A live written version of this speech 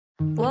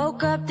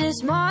Woke up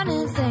this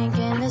morning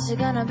thinking this is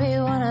gonna be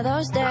one of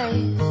those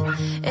days.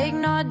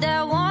 Ignored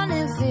that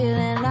warning,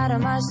 feeling out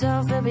of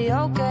myself, it'll be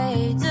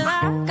okay. Till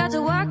I got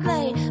to work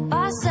late,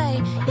 boss say,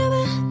 you've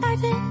been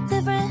acting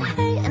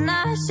differently. And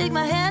I shake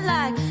my head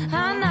like,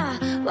 I'm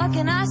not, what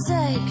can I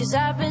say? Cause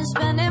I've been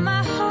spending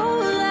my whole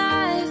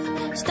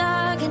life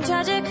stuck in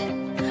tragic,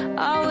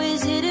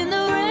 always hitting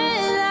the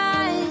red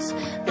lights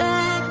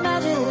like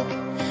magic.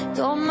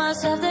 Told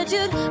myself that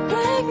you'd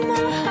break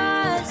my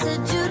heart, said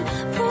you'd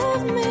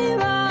prove me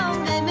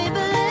wrong, made me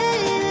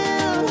believe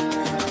you.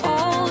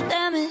 Oh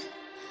damn it,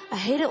 I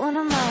hate it when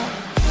I'm right.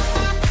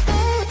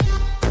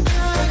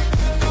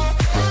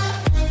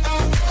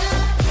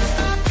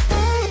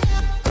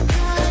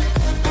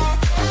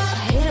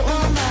 I hate it when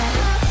I'm right.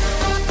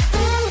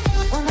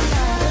 When I'm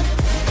right.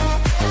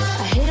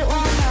 I hate it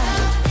when I'm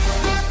right.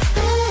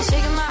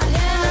 Shaking my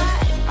head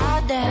like, oh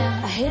damn,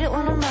 I hate it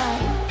when I'm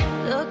right.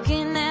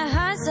 Looking at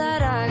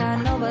hindsight, I got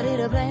nobody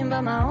to blame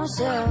but my own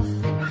self.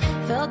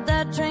 Felt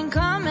that train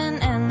coming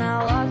and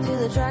I walked to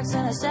the tracks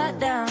and I sat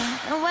down.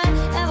 And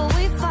whenever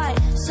we fight,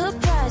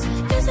 surprise,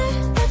 you say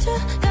that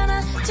you're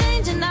gonna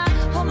change. And I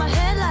hold my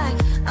head like,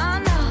 oh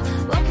no,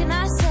 what can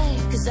I say?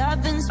 Cause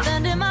I've been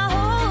spending my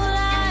whole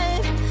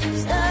life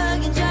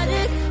stuck in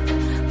tragic,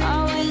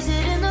 always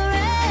hitting the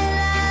red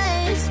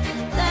lights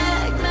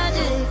like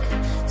magic.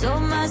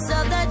 Told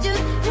myself that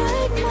you'd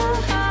break my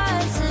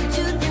heart, said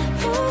you'd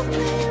prove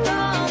me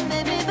wrong,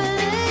 made me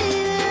believe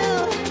you.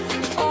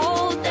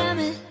 Oh damn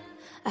it,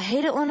 I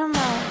hate it when I'm right.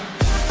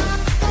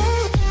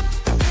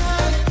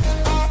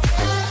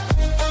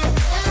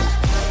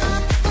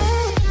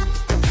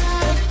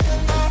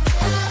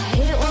 I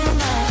hate it when I'm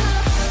right.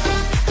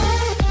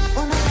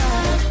 When I'm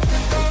right.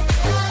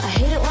 I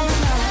hate it when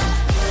I'm right.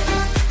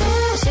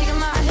 Shaking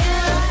my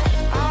head like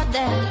all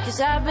day. Cause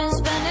I've been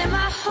spending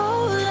my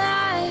whole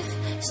life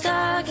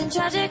stuck in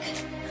tragic,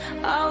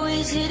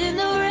 always hitting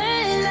the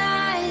red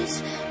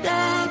lights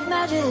like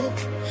magic.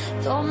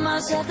 Told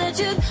myself that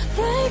you'd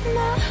break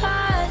my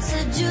heart,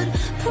 said you'd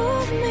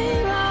prove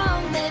me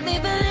wrong, made me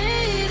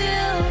believe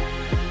you.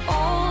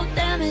 Oh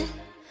damn it,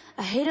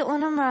 I hate it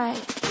when I'm right.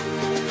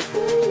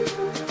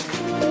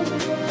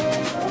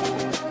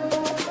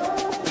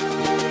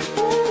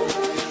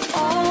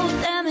 Oh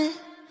damn it,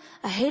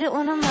 I hate it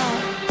when I'm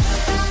right.